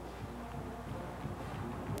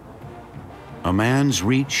 A man's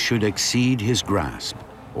reach should exceed his grasp,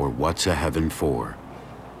 or what's a heaven for?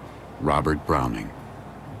 Robert Browning.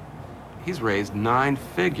 He's raised 9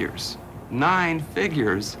 figures. 9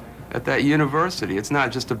 figures at that university. It's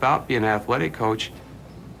not just about being an athletic coach.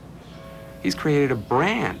 He's created a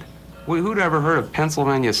brand. Who'd ever heard of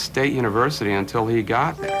Pennsylvania State University until he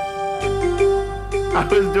got there? I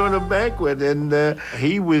was doing a banquet, and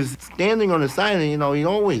he was standing on the side, and, he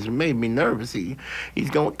always made me nervous. He's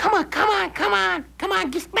going, come on,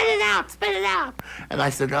 just spit it out. And I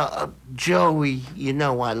said, Joey,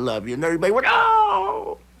 I love you. And everybody went,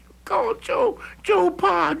 oh, call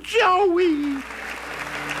Joepa, Joey.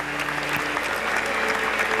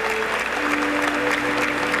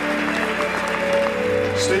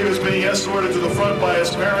 Steve is being escorted to the front by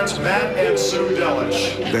his parents, Matt and Sue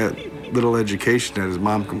Delich. That little education that his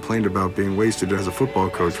mom complained about being wasted as a football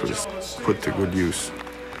coach was put to good use.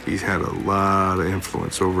 He's had a lot of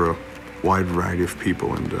influence over a wide variety of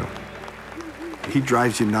people, and he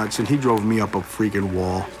drives you nuts, and he drove me up a freaking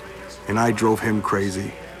wall, and I drove him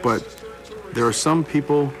crazy. But there are some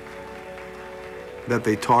people that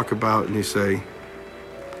they talk about and they say,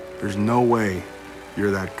 there's no way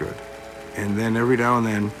you're that good. And then every now and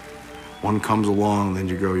then, one comes along, and then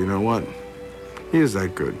you go, you know what? He is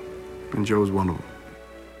that good. And Joe's one of them.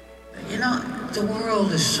 The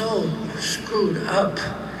world is so screwed up.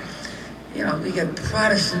 We got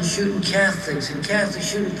Protestants shooting Catholics, and Catholics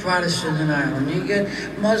shooting Protestants in Ireland. You got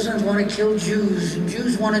Muslims want to kill Jews, and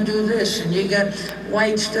Jews want to do this, and you got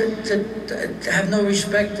whites that have no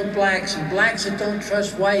respect for blacks, and blacks that don't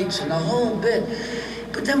trust whites, and the whole bit.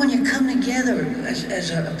 But then when you come together, as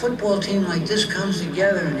a football team like this comes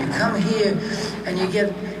together, and you come here, and you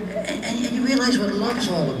get, and you realize what love's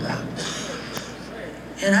all about.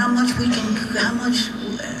 And how much we can,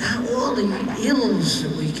 how all the ills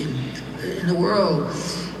that we can, in the world,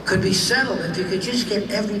 could be settled if you could just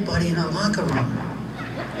get everybody in a locker room.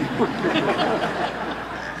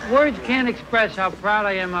 Words can't express how proud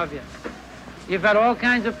I am of you. You've had all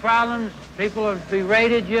kinds of problems. People have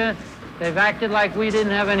berated you. They've acted like we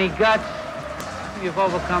didn't have any guts. You've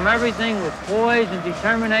overcome everything with poise and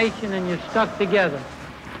determination, and you're stuck together.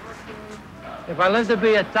 If I live to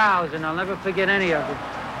be 1,000, I'll never forget any of it.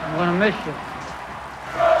 I'm going to miss you.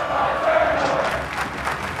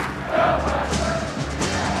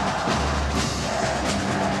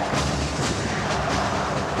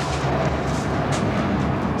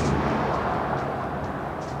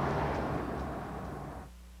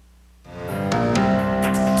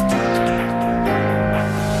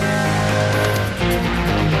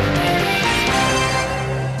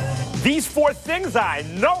 These 4 things I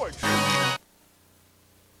know are true.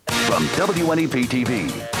 From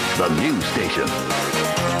WNEP-TV, the news station.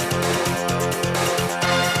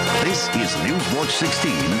 This is News Watch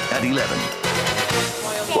 16 at 11.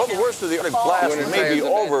 Well, the worst of the blast may be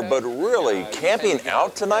over, but really, camping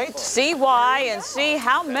out tonight? See why and see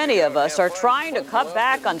how many of us are trying to cut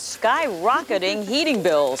back on skyrocketing heating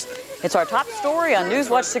bills. It's our top story on News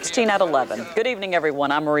Watch 16 at 11. Good evening, everyone.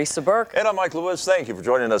 I'm Marisa Burke. And I'm Mike Lewis. Thank you for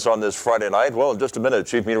joining us on this Friday night. Well, in just a minute,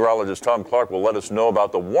 Chief Meteorologist Tom Clark will let us know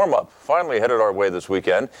about the warm-up finally headed our way this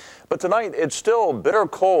weekend. But tonight, it's still bitter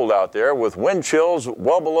cold out there with wind chills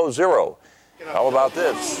well below zero. How about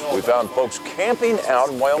this? We found folks camping out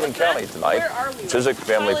in Wyoming County tonight. The Chiswick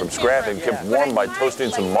family from Scranton kept warm by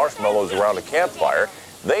toasting some marshmallows around a campfire.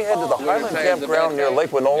 They head to the Highland Campground near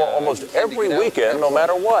Lake Winona almost every weekend, no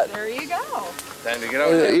matter what. There you go. Time to get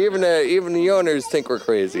out there. Even the owners think we're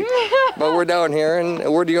crazy, but we're down here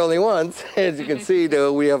and we're the only ones. As you can see,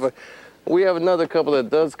 though, we have another couple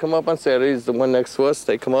that does come up on Saturdays. The one next to us,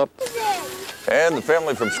 they come up. And the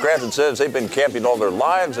family from Scranton says they've been camping all their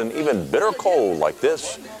lives, and even bitter cold like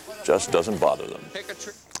this just doesn't bother them.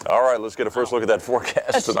 All right, let's get a first look at that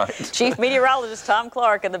forecast tonight. Chief Meteorologist Tom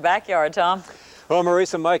Clark in the backyard. Tom. Well,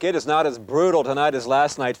 Marisa and Mike, it is not as brutal tonight as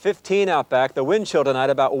last night. 15 out back. The wind chill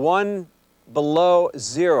tonight about 1 below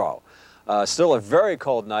zero. Still a very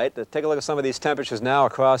cold night. Take a look at some of these temperatures now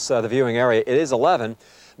across the viewing area. It is 11.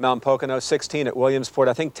 Mount Pocono 16 at Williamsport.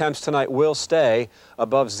 I think temps tonight will stay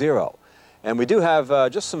above zero. And we do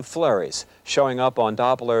have just some flurries showing up on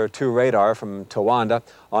Doppler 2 radar from Towanda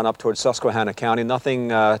on up towards Susquehanna County. Nothing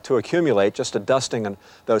to accumulate, just a dusting in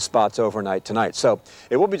those spots overnight tonight. So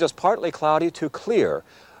it will be just partly cloudy to clear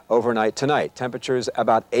overnight tonight. Temperatures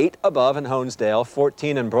about 8 above in Honesdale,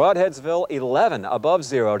 14 in Broadheadsville, 11 above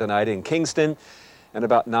zero tonight in Kingston, and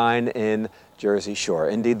about 9 in Jersey Shore.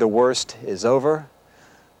 Indeed, the worst is over,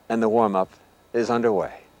 and the warm-up is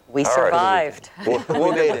underway. We survived. Right.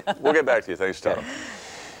 We'll get back to you. Thanks, Tom.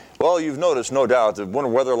 Well, you've noticed, no doubt, that winter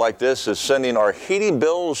weather like this is sending our heating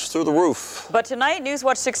bills through the roof. But tonight, News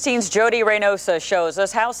Watch 16's Jody Reynosa shows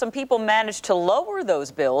us how some people managed to lower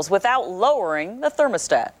those bills without lowering the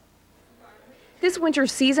thermostat. This winter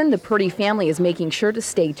season, the Purdy family is making sure to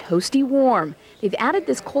stay toasty warm. They've added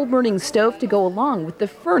this coal-burning stove to go along with the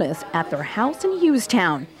furnace at their house in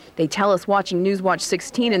Hughstown. They tell us watching News Watch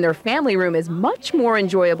 16 in their family room is much more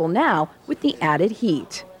enjoyable now with the added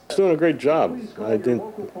heat. It's doing a great job. I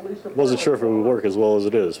wasn't sure if it would work as well as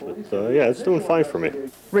it is, but yeah, it's doing fine for me.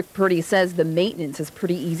 Rick Purdy says the maintenance is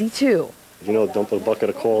pretty easy too. You know, dump a bucket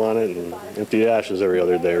of coal on it and empty the ashes every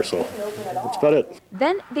other day or so. That's about it.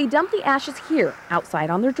 Then they dump the ashes here, outside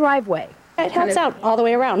on their driveway. It helps out all the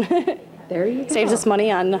way around. There you go. Saves us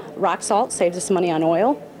money on rock salt, saves us money on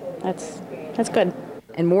oil. That's good.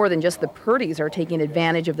 And more than just the Purdys are taking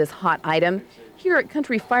advantage of this hot item. Here at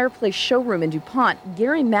Country Fireplace Showroom in DuPont,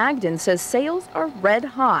 Gary Magden says sales are red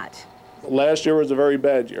hot. Last year was a very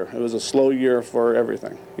bad year. It was a slow year for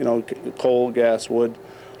everything. You know, coal, gas, wood.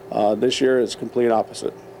 This year is complete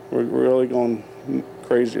opposite. We're really going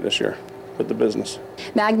crazy this year with the business.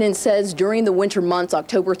 Magnan says during the winter months,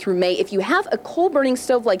 October through May, if you have a coal-burning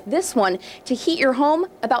stove like this one to heat your home,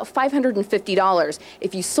 about $550.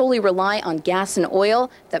 If you solely rely on gas and oil,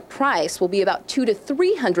 the price will be about $200 to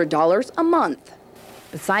 $300 a month.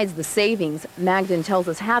 Besides the savings, Magdan tells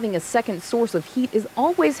us having a second source of heat is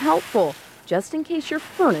always helpful, just in case your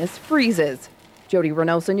furnace freezes. Jody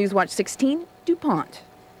Reynosa, News Watch 16, DuPont.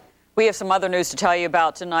 We have some other news to tell you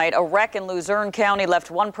about tonight. A wreck in Luzerne County left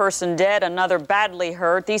one person dead, another badly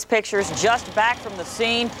hurt. These pictures just back from the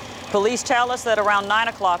scene. Police tell us that around 9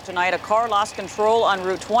 o'clock tonight, a car lost control on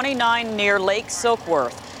Route 29 near Lake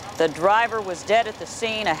Silkworth. The driver was dead at the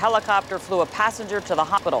scene. A helicopter flew a passenger to the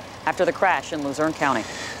hospital after the crash in Luzerne County.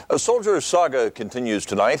 A soldier saga continues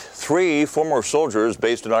tonight. 3 former soldiers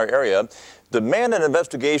based in our area demand an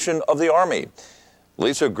investigation of the Army.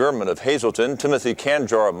 Lisa Gurman of Hazleton, Timothy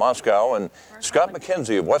Kanjar of Moscow, and Scott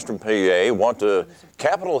McKenzie of Western PA want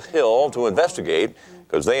Capitol Hill to investigate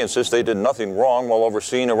because they insist they did nothing wrong while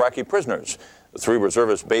overseeing Iraqi prisoners. The 3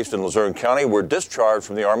 reservists based in Luzerne County were discharged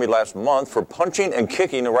from the Army last month for punching and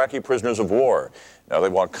kicking Iraqi prisoners of war. Now they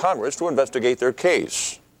want Congress to investigate their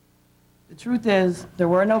case. The truth is, there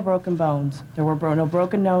were no broken bones. There were no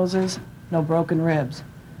broken noses, no broken ribs.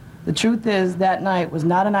 The truth is, that night was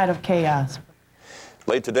not a night of chaos.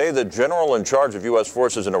 Late today, the general in charge of U.S.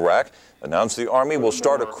 forces in Iraq announced the Army will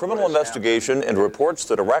start a criminal investigation into reports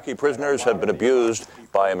that Iraqi prisoners have been abused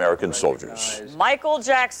by American soldiers. Michael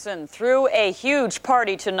Jackson threw a huge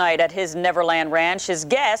party tonight at his Neverland Ranch. His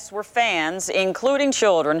guests were fans, including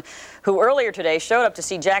children, who earlier today showed up to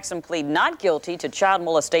see Jackson plead not guilty to child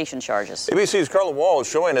molestation charges. ABC's Carla Wall is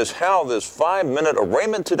showing us how this 5-minute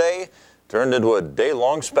arraignment today turned into a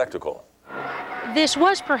day-long spectacle. This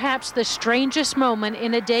was perhaps the strangest moment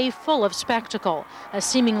in a day full of spectacle, a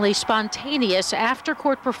seemingly spontaneous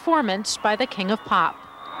after-court performance by the King of Pop.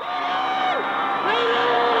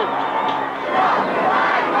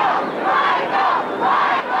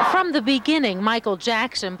 From the beginning, Michael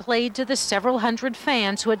Jackson played to the several hundred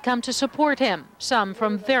fans who had come to support him, some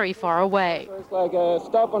from very far away. It's like a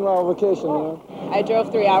stop on our vacation, you know? I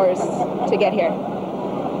drove 3 hours to get here,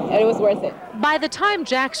 and it was worth it. By the time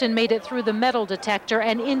Jackson made it through the metal detector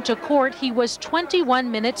and into court, he was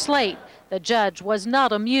 21 minutes late. The judge was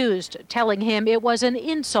not amused, telling him it was an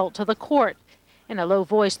insult to the court. In a low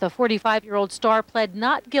voice, the 45-year-old star pled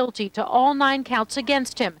not guilty to all 9 counts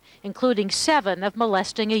against him, including 7 of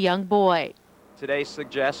molesting a young boy. Today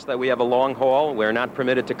suggests that we have a long haul. We're not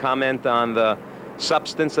permitted to comment on the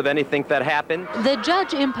substance of anything that happened. The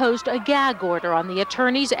judge imposed a gag order on the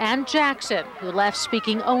attorneys and Jackson, who left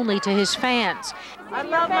speaking only to his fans. I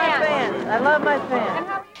love my fans. I love my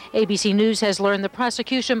fans. ABC News has learned the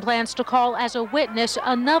prosecution plans to call as a witness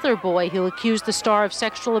another boy who accused the star of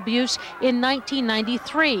sexual abuse in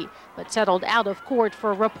 1993, but settled out of court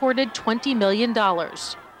for a reported $20 million.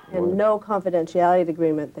 And no confidentiality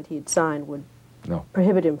agreement that he'd signed would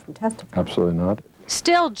prohibit him from testifying. Absolutely not.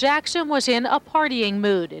 Still, Jackson was in a partying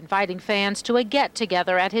mood, inviting fans to a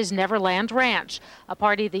get-together at his Neverland Ranch, a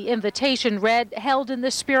party the invitation read held in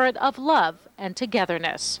the spirit of love and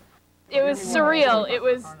togetherness. It was surreal. It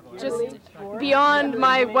was just beyond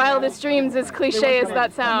my wildest dreams, as cliche as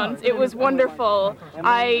that sounds. It was wonderful.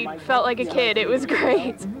 I felt like a kid. It was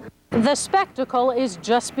great. The spectacle is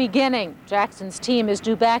just beginning. Jackson's team is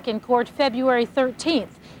due back in court February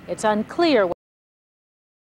 13th. It's unclear